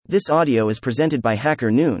This audio is presented by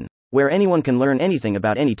Hacker Noon, where anyone can learn anything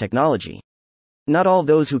about any technology. Not all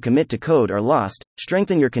those who commit to code are lost.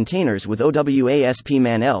 Strengthen your containers with OWASP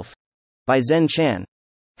Man Elf. By Zen Chan.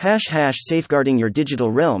 Safeguarding your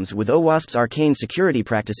digital realms with OWASP's arcane security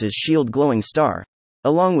practices. Shield Glowing Star.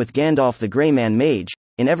 Along with Gandalf the Grey Man Mage,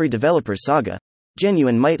 in every developer's saga,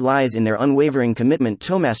 genuine might lies in their unwavering commitment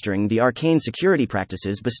to mastering the arcane security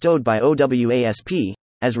practices bestowed by OWASP,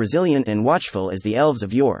 as resilient and watchful as the elves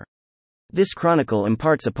of yore. This chronicle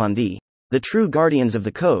imparts upon thee, the true guardians of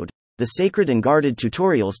the code, the sacred and guarded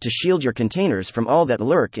tutorials to shield your containers from all that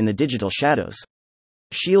lurk in the digital shadows.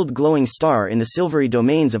 Shield Glowing Star. In the silvery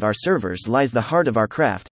domains of our servers lies the heart of our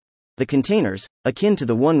craft, the containers, akin to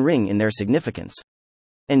the One Ring in their significance.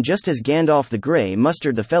 And just as Gandalf the Grey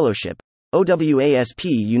mustered the fellowship, OWASP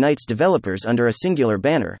unites developers under a singular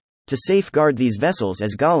banner, to safeguard these vessels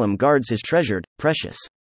as Gollum guards his treasured, precious.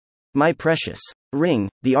 My precious ring,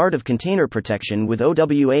 the art of container protection with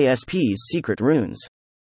OWASP's secret runes.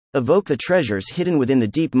 Evoke the treasures hidden within the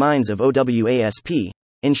deep mines of OWASP,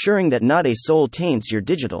 ensuring that not a soul taints your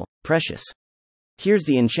digital, precious. Here's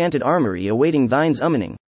the enchanted armory awaiting thine's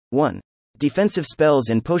ummining. 1. Defensive spells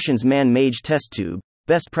and potions. Man Mage Test Tube.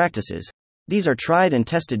 Best practices. These are tried and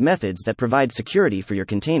tested methods that provide security for your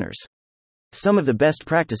containers. Some of the best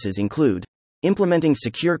practices include implementing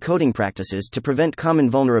secure coding practices to prevent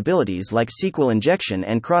common vulnerabilities like SQL injection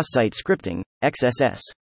and cross-site scripting, XSS.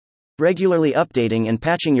 Regularly updating and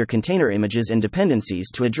patching your container images and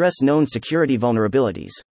dependencies to address known security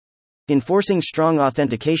vulnerabilities. Enforcing strong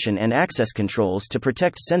authentication and access controls to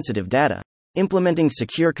protect sensitive data. Implementing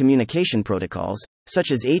secure communication protocols,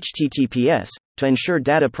 such as HTTPS, to ensure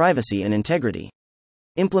data privacy and integrity.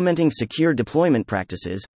 Implementing secure deployment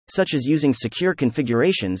practices, such as using secure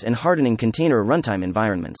configurations and hardening container runtime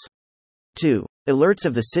environments. 2. Alerts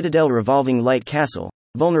of the Citadel Revolving Light Castle.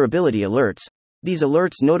 Vulnerability alerts. These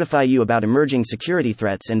alerts notify you about emerging security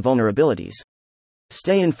threats and vulnerabilities.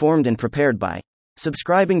 Stay informed and prepared by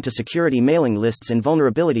subscribing to security mailing lists and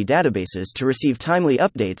vulnerability databases to receive timely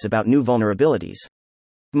updates about new vulnerabilities.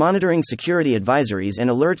 Monitoring security advisories and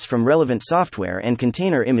alerts from relevant software and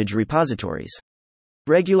container image repositories.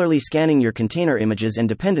 Regularly scanning your container images and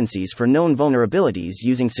dependencies for known vulnerabilities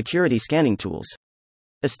using security scanning tools.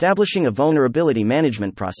 Establishing a vulnerability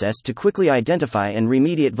management process to quickly identify and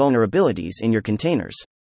remediate vulnerabilities in your containers.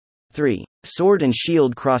 3. Sword and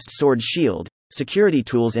Shield. Crossed Sword Shield. Security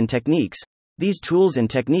tools and techniques. These tools and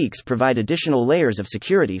techniques provide additional layers of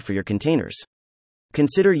security for your containers.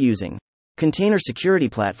 Consider using container security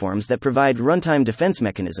platforms that provide runtime defense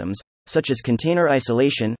mechanisms, such as container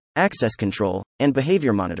isolation, access control, and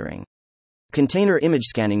behavior monitoring. Container image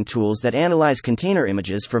scanning tools that analyze container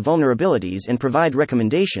images for vulnerabilities and provide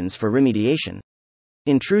recommendations for remediation.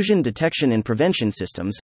 Intrusion detection and prevention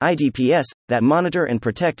systems, IDPS, that monitor and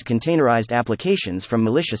protect containerized applications from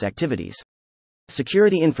malicious activities.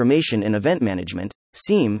 Security information and event management,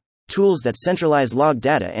 SIEM, tools that centralize log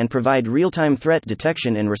data and provide real-time threat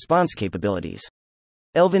detection and response capabilities.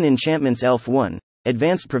 Elven Enchantments. Elf 1.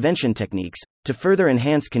 Advanced prevention techniques. To further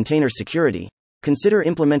enhance container security, consider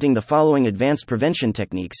implementing the following advanced prevention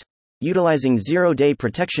techniques, utilizing zero-day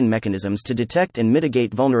protection mechanisms to detect and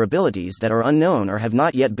mitigate vulnerabilities that are unknown or have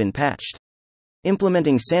not yet been patched.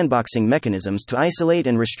 Implementing sandboxing mechanisms to isolate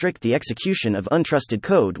and restrict the execution of untrusted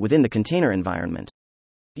code within the container environment.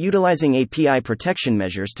 Utilizing API protection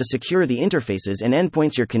measures to secure the interfaces and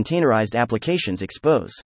endpoints your containerized applications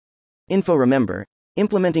expose. Remember,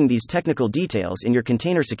 implementing these technical details in your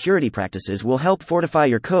container security practices will help fortify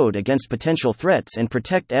your code against potential threats and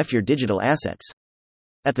protect your digital assets.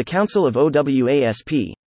 At the Council of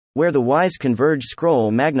OWASP, where the wise converge.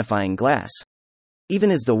 Scroll magnifying glass. Even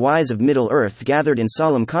as the wise of Middle-earth gathered in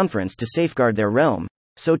solemn conference to safeguard their realm,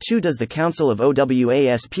 so too does the Council of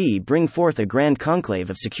OWASP bring forth a grand conclave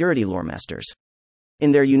of security loremasters.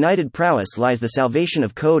 In their united prowess lies the salvation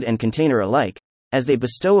of code and container alike, as they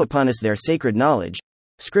bestow upon us their sacred knowledge.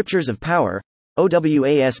 Scriptures of Power,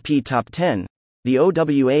 OWASP Top 10. The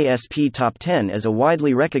OWASP Top 10 is a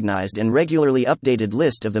widely recognized and regularly updated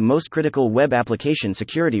list of the most critical web application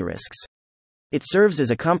security risks. It serves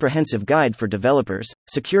as a comprehensive guide for developers,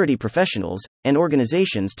 security professionals, and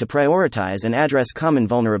organizations to prioritize and address common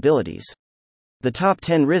vulnerabilities. The top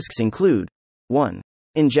 10 risks include 1.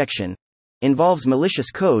 Injection. Involves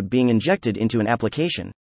malicious code being injected into an application.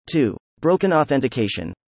 2. Broken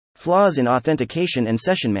authentication. Flaws in authentication and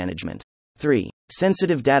session management. 3.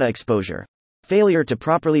 Sensitive data exposure. Failure to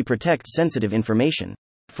properly protect sensitive information.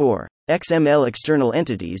 4. XML external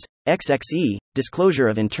entities, XXE, disclosure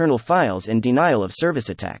of internal files and denial of service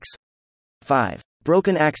attacks. 5.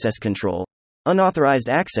 Broken access control. Unauthorized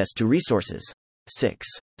access to resources. 6.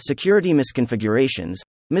 Security misconfigurations.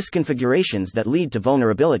 Misconfigurations that lead to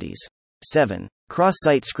vulnerabilities. 7.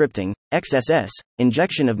 Cross-site scripting, XSS,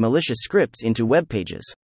 injection of malicious scripts into web pages.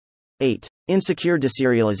 8. Insecure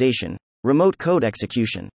deserialization, remote code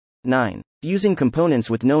execution. 9. Using components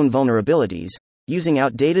with known vulnerabilities, using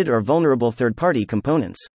outdated or vulnerable third-party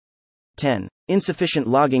components. 10. Insufficient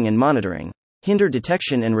logging and monitoring, hinder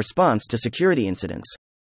detection and response to security incidents.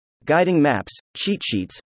 Guiding maps, cheat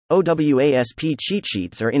sheets. OWASP cheat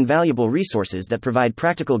sheets are invaluable resources that provide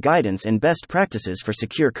practical guidance and best practices for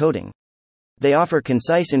secure coding. They offer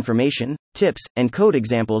concise information, tips, and code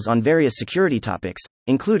examples on various security topics,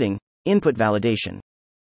 including input validation,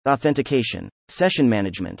 authentication, session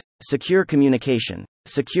management, secure communication,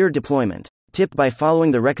 secure deployment. Tip: by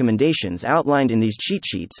following the recommendations outlined in these cheat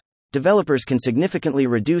sheets, developers can significantly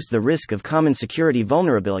reduce the risk of common security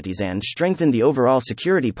vulnerabilities and strengthen the overall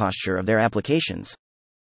security posture of their applications.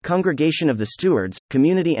 Congregation of the Stewards,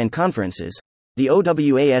 Community and Conferences. The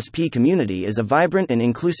OWASP community is a vibrant and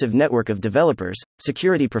inclusive network of developers,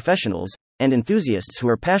 security professionals, and enthusiasts who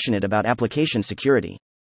are passionate about application security.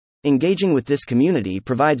 Engaging with this community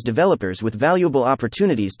provides developers with valuable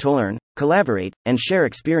opportunities to learn, collaborate, and share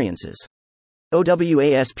experiences.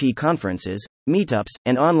 OWASP conferences, meetups,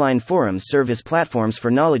 and online forums serve as platforms for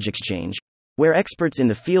knowledge exchange, where experts in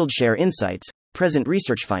the field share insights, present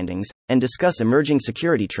research findings, and discuss emerging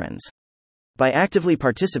security trends. By actively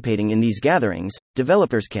participating in these gatherings,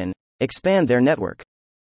 developers can expand their network,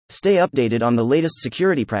 stay updated on the latest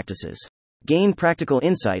security practices, gain practical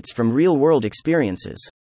insights from real-world experiences.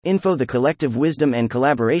 The collective wisdom and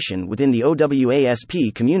collaboration within the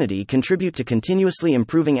OWASP community contribute to continuously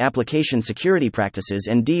improving application security practices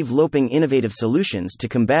and developing innovative solutions to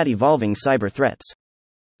combat evolving cyber threats.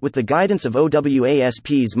 With the guidance of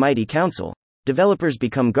OWASP's mighty council, developers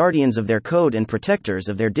become guardians of their code and protectors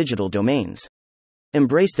of their digital domains.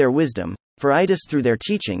 Embrace their wisdom, for it is through their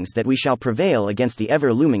teachings that we shall prevail against the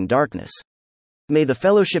ever-looming darkness. May the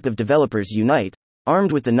Fellowship of Developers unite,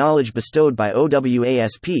 armed with the knowledge bestowed by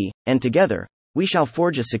OWASP, and together, we shall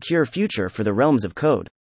forge a secure future for the realms of code.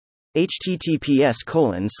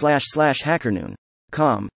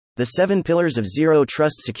 https://hackernoon.com. The 7 Pillars of Zero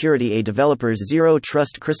Trust Security. A developer's Zero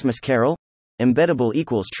Trust Christmas Carol? Embeddable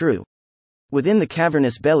equals true. Within the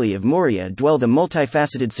cavernous belly of Moria dwell the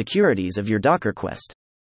multifaceted securities of your Docker quest.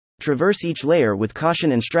 Traverse each layer with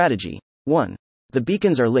caution and strategy. 1. The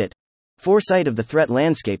beacons are lit. Foresight of the threat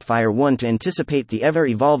landscape. Fire 1 to anticipate the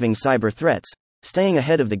ever-evolving cyber threats, staying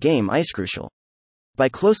ahead of the game is crucial. By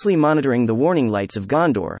closely monitoring the warning lights of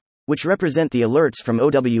Gondor, which represent the alerts from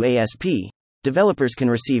OWASP, developers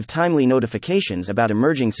can receive timely notifications about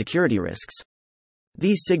emerging security risks.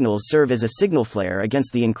 These signals serve as a signal flare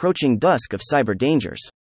against the encroaching dusk of cyber dangers.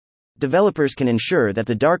 Developers can ensure that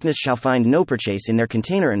the darkness shall find no purchase in their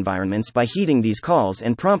container environments by heeding these calls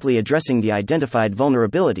and promptly addressing the identified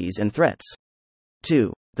vulnerabilities and threats.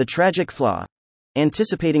 2. The tragic flaw.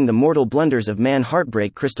 Anticipating the mortal blunders of man.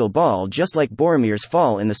 Heartbreak crystal ball. Just like Boromir's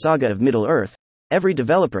fall in the saga of Middle-earth, every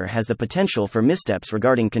developer has the potential for missteps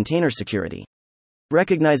regarding container security.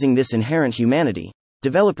 Recognizing this inherent humanity,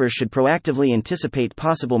 developers should proactively anticipate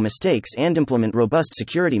possible mistakes and implement robust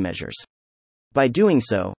security measures. By doing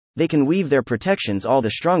so, they can weave their protections all the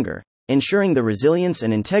stronger, ensuring the resilience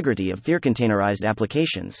and integrity of their containerized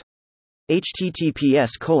applications.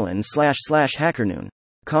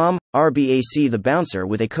 https://hackernoon.com. RBAC the bouncer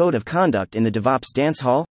with a code of conduct in the DevOps dance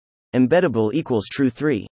hall? Embeddable equals true.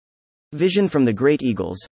 3. Vision from the Great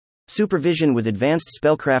Eagles. Supervision with advanced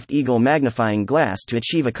spellcraft eagle magnifying glass to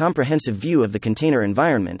achieve a comprehensive view of the container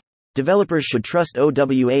environment. Developers should trust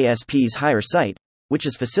OWASP's higher sight, which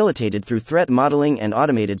is facilitated through threat modeling and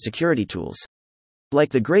automated security tools.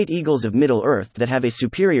 Like the Great Eagles of Middle-earth that have a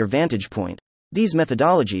superior vantage point, these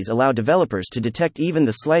methodologies allow developers to detect even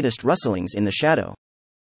the slightest rustlings in the shadow.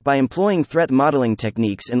 By employing threat modeling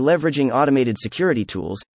techniques and leveraging automated security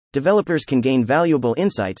tools, developers can gain valuable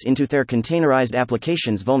insights into their containerized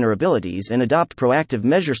applications' vulnerabilities and adopt proactive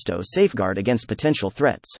measures to safeguard against potential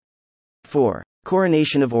threats. 4.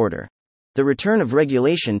 Coronation of order. The return of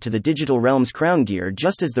regulation to the digital realm's crown gear.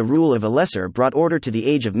 Just as the rule of a lesser brought order to the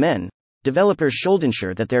age of men, developers should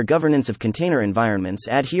ensure that their governance of container environments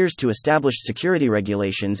adheres to established security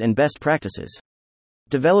regulations and best practices.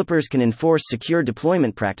 Developers can enforce secure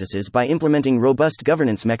deployment practices by implementing robust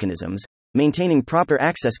governance mechanisms, maintaining proper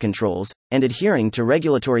access controls, and adhering to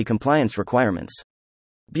regulatory compliance requirements.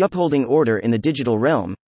 By upholding order in the digital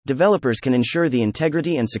realm, developers can ensure the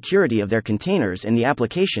integrity and security of their containers and the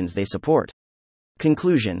applications they support.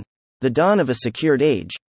 Conclusion. The dawn of a secured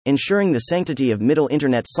age. ensuring the sanctity of Middle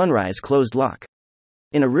Internet Sunrise closed lock.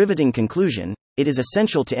 In a riveting conclusion, it is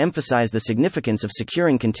essential to emphasize the significance of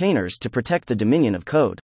securing containers to protect the dominion of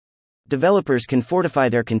code. Developers can fortify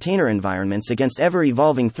their container environments against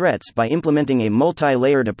ever-evolving threats by implementing a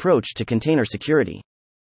multi-layered approach to container security.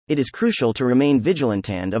 It is crucial to remain vigilant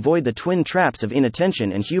and avoid the twin traps of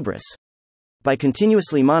inattention and hubris. By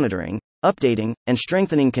continuously monitoring, updating, and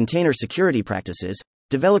strengthening container security practices,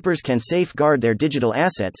 developers can safeguard their digital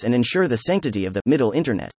assets and ensure the sanctity of the Middle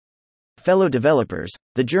Internet. Fellow developers,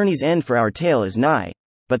 the journey's end for our tale is nigh,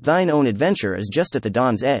 but thine own adventure is just at the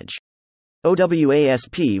dawn's edge.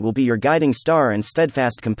 OWASP will be your guiding star and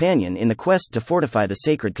steadfast companion in the quest to fortify the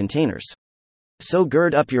sacred containers. So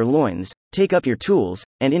gird up your loins, take up your tools,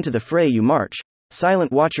 and into the fray you march,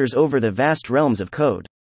 silent watchers over the vast realms of code.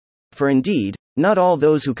 For indeed, not all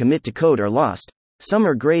those who commit to code are lost, some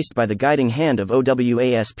are graced by the guiding hand of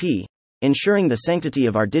OWASP, ensuring the sanctity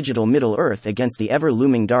of our digital Middle Earth against the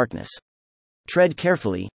ever-looming darkness. Tread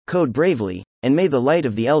carefully, code bravely, and may the light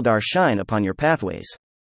of the Eldar shine upon your pathways.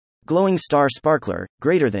 Glowing star sparkler,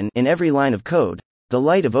 greater than, in every line of code, the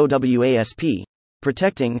light of OWASP,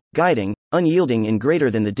 protecting, guiding, unyielding in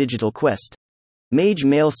greater than the digital quest. Mage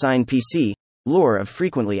male sign PC, lore of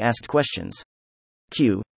frequently asked questions.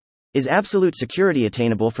 Q. Is absolute security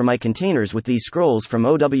attainable for my containers with these scrolls from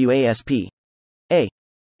OWASP? A.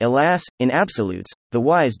 Alas, in absolutes, the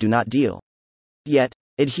wise do not deal. Yet,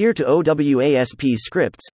 adhere to OWASP's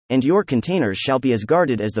scripts, and your containers shall be as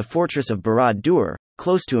guarded as the fortress of Barad-dur,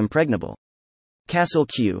 close to impregnable. Castle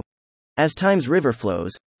Q. As time's river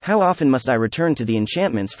flows, how often must I return to the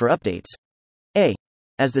enchantments for updates? A.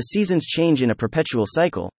 As the seasons change in a perpetual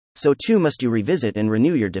cycle, so too must you revisit and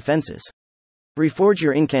renew your defenses. Reforge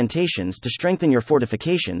your incantations to strengthen your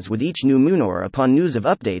fortifications with each new moon or upon news of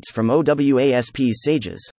updates from OWASP's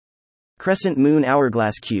sages. Crescent Moon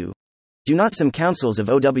Hourglass Q. Do not some counsels of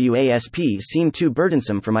OWASP seem too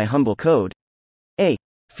burdensome for my humble code? A.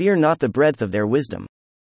 Fear not the breadth of their wisdom.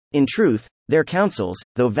 In truth, their counsels,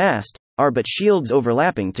 though vast, are but shields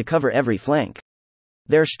overlapping to cover every flank.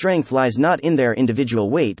 Their strength lies not in their individual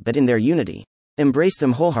weight but in their unity. Embrace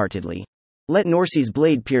them wholeheartedly. Let Norcy's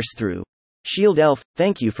blade pierce through. Shield Elf,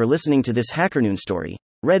 thank you for listening to this HackerNoon story,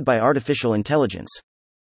 read by Artificial Intelligence.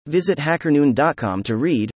 Visit hackernoon.com to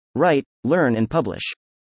read, write, learn and publish.